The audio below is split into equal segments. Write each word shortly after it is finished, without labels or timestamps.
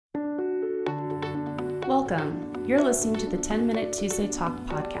Welcome. You're listening to the 10-Minute Tuesday Talk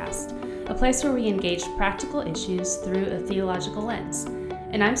podcast, a place where we engage practical issues through a theological lens.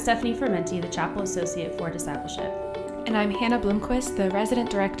 And I'm Stephanie Fermenti, the Chapel Associate for Discipleship. And I'm Hannah Blomquist, the Resident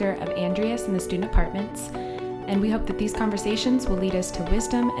Director of Andreas in the Student Apartments. And we hope that these conversations will lead us to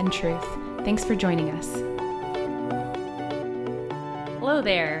wisdom and truth. Thanks for joining us. Hello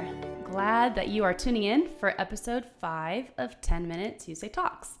there. Glad that you are tuning in for episode 5 of 10-Minute Tuesday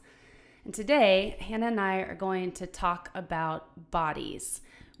Talks. And today, Hannah and I are going to talk about bodies,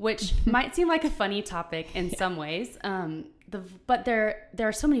 which might seem like a funny topic in some ways, but there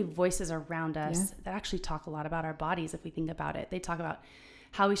are so many voices around us that actually talk a lot about our bodies if we think about it. They talk about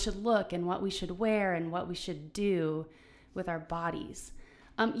how we should look and what we should wear and what we should do with our bodies.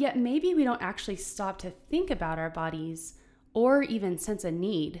 Yet maybe we don't actually stop to think about our bodies or even sense a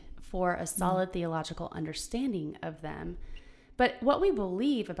need for a solid theological understanding of them. But what we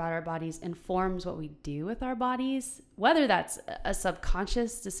believe about our bodies informs what we do with our bodies, whether that's a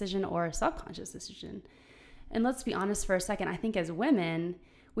subconscious decision or a subconscious decision. And let's be honest for a second, I think as women,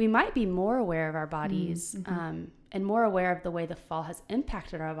 we might be more aware of our bodies and more aware of the way the fall has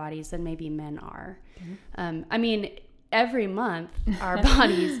impacted our bodies than maybe men are. Every month, our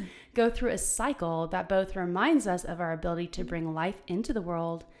bodies go through a cycle that both reminds us of our ability to bring life into the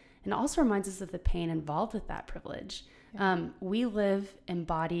world and also reminds us of the pain involved with that privilege. We live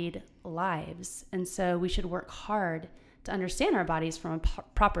embodied lives, and so we should work hard to understand our bodies from a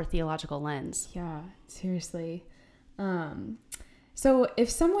proper theological lens. Yeah, seriously. So if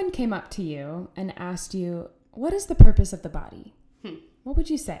someone came up to you and asked you, what is the purpose of the body? What would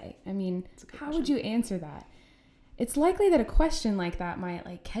you say? How would you answer that? It's likely that a question like that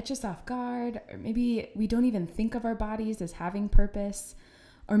might catch us off guard, or maybe we don't even think of our bodies as having purpose.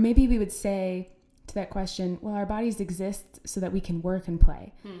 Or maybe we would say to that question, well, our bodies exist so that we can work and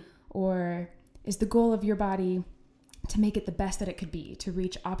play. Or is the goal of your body to make it the best that it could be, to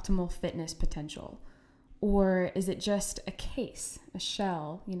reach optimal fitness potential? Or is it just a case, a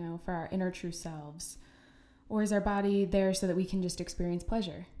shell, for our inner true selves? Or is our body there so that we can just experience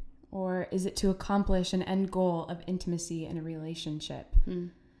pleasure? Or is it to accomplish an end goal of intimacy in a relationship?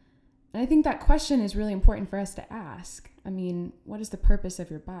 And I think that question is really important for us to ask. What is the purpose of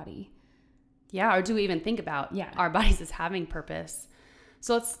your body? Yeah, or do we even think about our bodies as having purpose?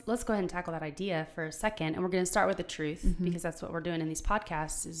 So let's go ahead and tackle that idea for a second. And we're going to start with the truth, because that's what we're doing in these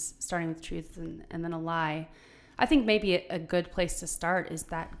podcasts, is starting with truth and then a lie. I think maybe a good place to start is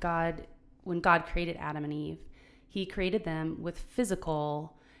that when God created Adam and Eve, he created them with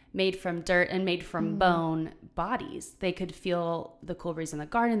physical, made from dirt and made from bone bodies. They could feel the cool breeze in the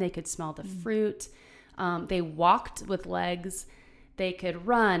garden. They could smell the fruit. They walked with legs. They could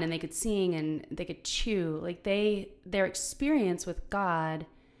run and they could sing and they could chew. Their experience with God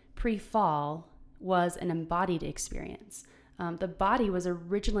pre-fall was an embodied experience. The body was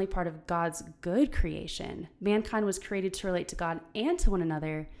originally part of God's good creation. Mankind was created to relate to God and to one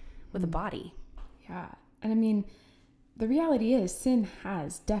another with a body. Yeah. And the reality is sin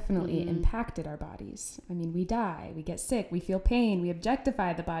has definitely impacted our bodies. We die, we get sick, we feel pain, we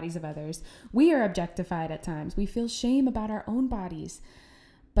objectify the bodies of others. We are objectified at times. We feel shame about our own bodies.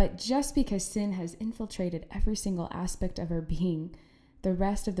 But just because sin has infiltrated every single aspect of our being, the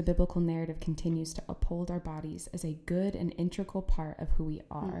rest of the biblical narrative continues to uphold our bodies as a good and integral part of who we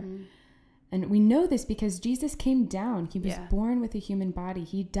are. And we know this because Jesus came down. He was born with a human body.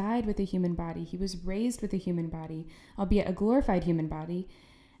 He died with a human body. He was raised with a human body, albeit a glorified human body,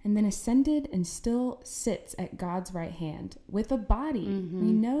 and then ascended and still sits at God's right hand with a body.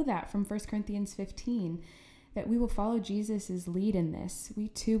 We know that from 1 Corinthians 15, that we will follow Jesus' lead in this. We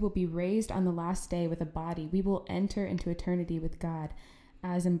too will be raised on the last day with a body. We will enter into eternity with God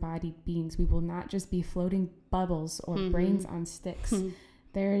as embodied beings. We will not just be floating bubbles or brains on sticks.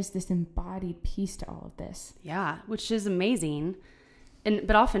 There is this embodied piece to all of this. Yeah, which is amazing.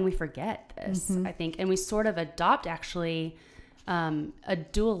 But often we forget this, I think. And we sort of adopt actually a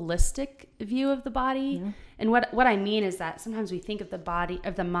dualistic view of the body. Yeah. And what I mean is that sometimes we think of the body,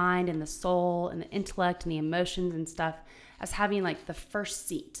 of the mind and the soul and the intellect and the emotions and stuff as having the first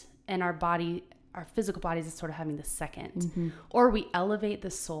seat, and our physical bodies is sort of having the second. Or we elevate the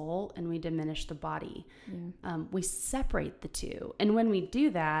soul and we diminish the body. We separate the two. And when we do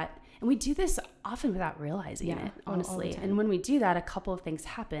that, and we do this often without realizing it, honestly. And when we do that, a couple of things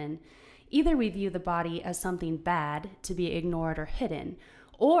happen. Either we view the body as something bad to be ignored or hidden,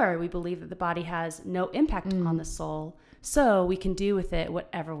 or we believe that the body has no impact on the soul, so we can do with it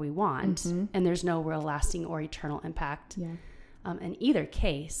whatever we want, and there's no real lasting or eternal impact. In either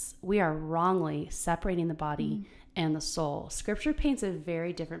case, we are wrongly separating the body and the soul. Scripture paints a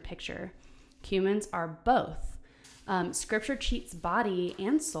very different picture. Humans are both. Scripture treats body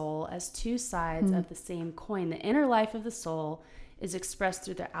and soul as two sides of the same coin. The inner life of the soul is expressed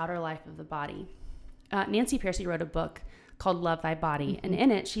through the outer life of the body. Nancy Pearcey wrote a book called Love Thy Body, and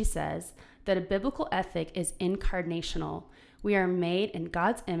in it she says that a biblical ethic is incarnational. We are made in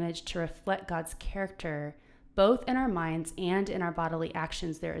God's image to reflect God's character, both in our minds and in our bodily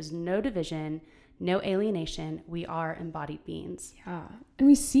actions. There is no division, no alienation. We are embodied beings. Yeah. And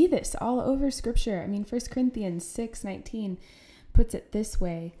we see this all over Scripture. I mean, 1 Corinthians 6:19 puts it this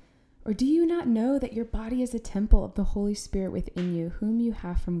way: or do you not know that your body is a temple of the Holy Spirit within you, whom you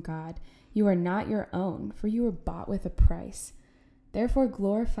have from God? You are not your own, for you were bought with a price. Therefore,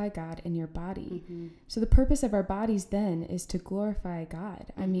 glorify God in your body. So the purpose of our bodies then is to glorify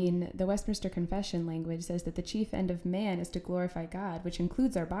God. I mean, the Westminster Confession language says that the chief end of man is to glorify God, which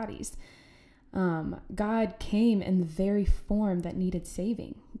includes our bodies. God came in the very form that needed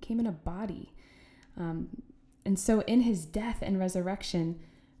saving. He came in a body. And so in his death and resurrection,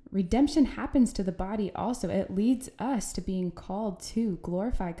 redemption happens to the body also. It leads us to being called to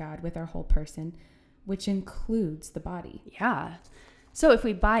glorify God with our whole person, which includes the body. Yeah. So if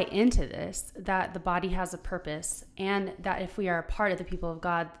we buy into this, that the body has a purpose, and that if we are a part of the people of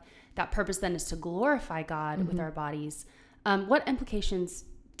God, that purpose then is to glorify God with our bodies, what implications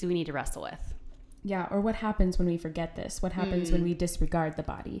do we need to wrestle with? Yeah, or what happens when we forget this? What happens when we disregard the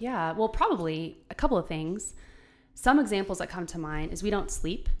body? Yeah, well, probably a couple of things. Some examples that come to mind is we don't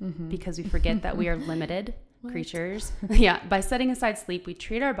sleep because we forget that we are limited creatures. Yeah, by setting aside sleep, we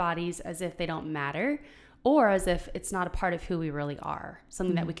treat our bodies as if they don't matter, or as if it's not a part of who we really are,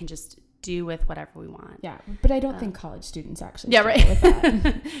 something that we can just do with whatever we want. Yeah, but I don't think college students actually with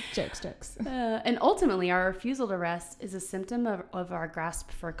that. Jokes. And ultimately, our refusal to rest is a symptom of our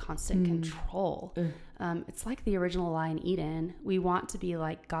grasp for constant control. It's like the original lie in Eden. We want to be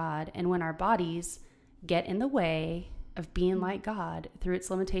like God, and when our bodies get in the way of being like God through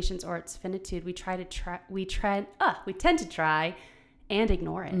its limitations or its finitude, we tend to try and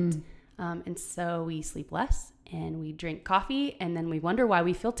ignore it. And so we sleep less and we drink coffee, and then we wonder why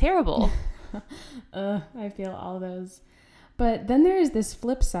we feel terrible. I feel all those. But then there is this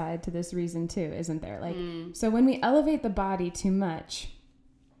flip side to this reason too, isn't there? Like, so when we elevate the body too much,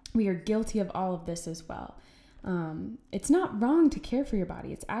 we are guilty of all of this as well. It's not wrong to care for your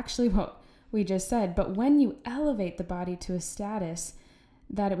body. It's actually what we just said. But when you elevate the body to a status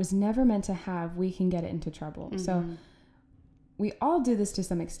that it was never meant to have, we can get it into trouble. So we all do this to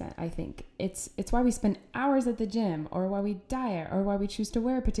some extent, I think. It's why we spend hours at the gym, or why we diet, or why we choose to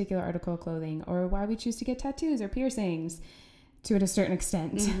wear a particular article of clothing, or why we choose to get tattoos or piercings to a certain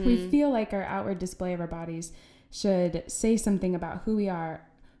extent. We feel like our outward display of our bodies should say something about who we are,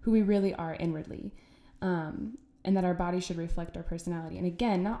 who we really are inwardly. And that our body should reflect our personality. And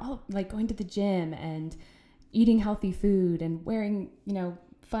again, not all like going to the gym and eating healthy food and wearing,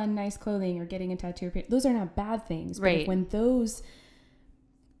 fun, nice clothing or getting a tattoo. Those are not bad things. Right. But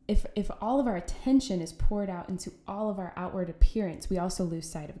if all of our attention is poured out into all of our outward appearance, we also lose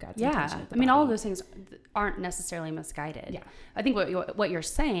sight of God's intention. I mean, all of those things aren't necessarily misguided. Yeah. I think what you're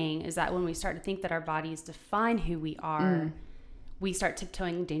saying is that when we start to think that our bodies define who we are, we start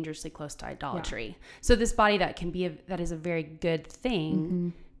tiptoeing dangerously close to idolatry. Yeah. So this body that is a very good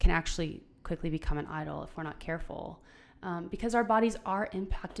thing can actually quickly become an idol if we're not careful, because our bodies are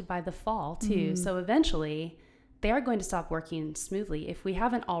impacted by the fall too. So eventually they are going to stop working smoothly. If we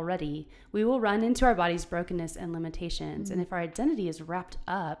haven't already, we will run into our body's brokenness and limitations. And if our identity is wrapped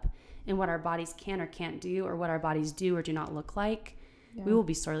up in what our bodies can or can't do, or what our bodies do or do not look like, we will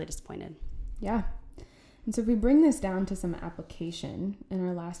be sorely disappointed. Yeah. And so if we bring this down to some application in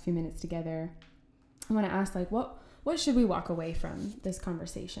our last few minutes together, I want to ask, what should we walk away from this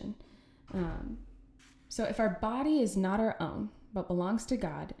conversation? So if our body is not our own, but belongs to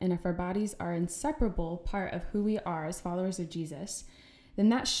God, and if our bodies are an inseparable part of who we are as followers of Jesus, then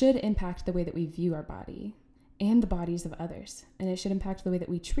that should impact the way that we view our body and the bodies of others. And it should impact the way that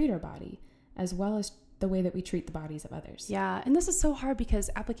we treat our body, as well as the way that we treat the bodies of others. Yeah, and this is so hard because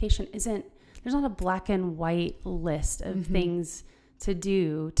application there's not a black and white list of things to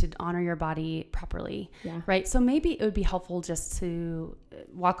do to honor your body properly, right? So maybe it would be helpful just to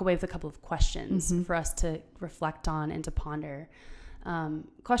walk away with a couple of questions for us to reflect on and to ponder.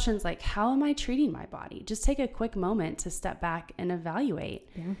 Questions like, how am I treating my body? Just take a quick moment to step back and evaluate.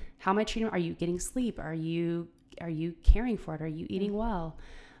 Yeah. How am I treating? Are you getting sleep? Are you caring for it? Are you eating well?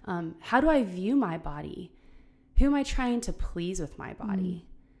 How do I view my body? Who am I trying to please with my body?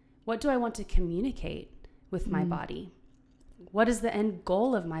 What do I want to communicate with my body? What is the end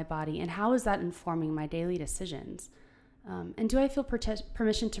goal of my body, and how is that informing my daily decisions? And do I feel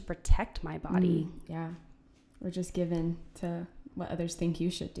permission to protect my body? Yeah. Or just given to what others think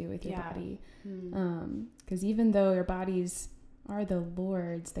you should do with your body. Because even though your bodies are the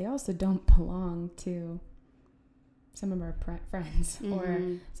Lord's, they also don't belong to some of our friends or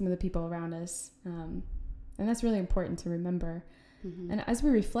some of the people around us. And that's really important to remember. And as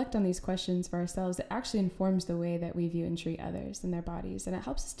we reflect on these questions for ourselves, it actually informs the way that we view and treat others and their bodies. And it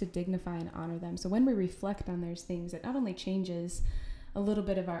helps us to dignify and honor them. So when we reflect on those things, it not only changes a little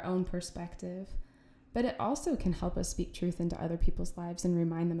bit of our own perspective, but it also can help us speak truth into other people's lives and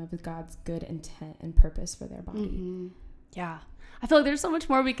remind them of God's good intent and purpose for their body. Yeah. I feel like there's so much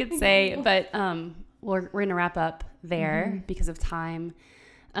more we could say, but we're going to wrap up there because of time.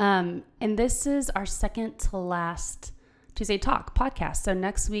 And this is our second to last Tuesday Talk podcast. So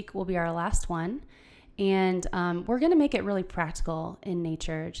next week will be our last one. And we're going to make it really practical in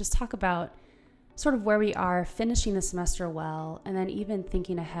nature. Just talk about sort of where we are finishing the semester well, and then even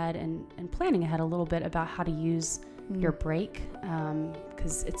thinking ahead and planning ahead a little bit about how to use your break,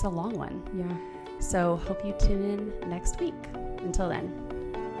 because it's a long one. Yeah. So hope you tune in next week. Until then.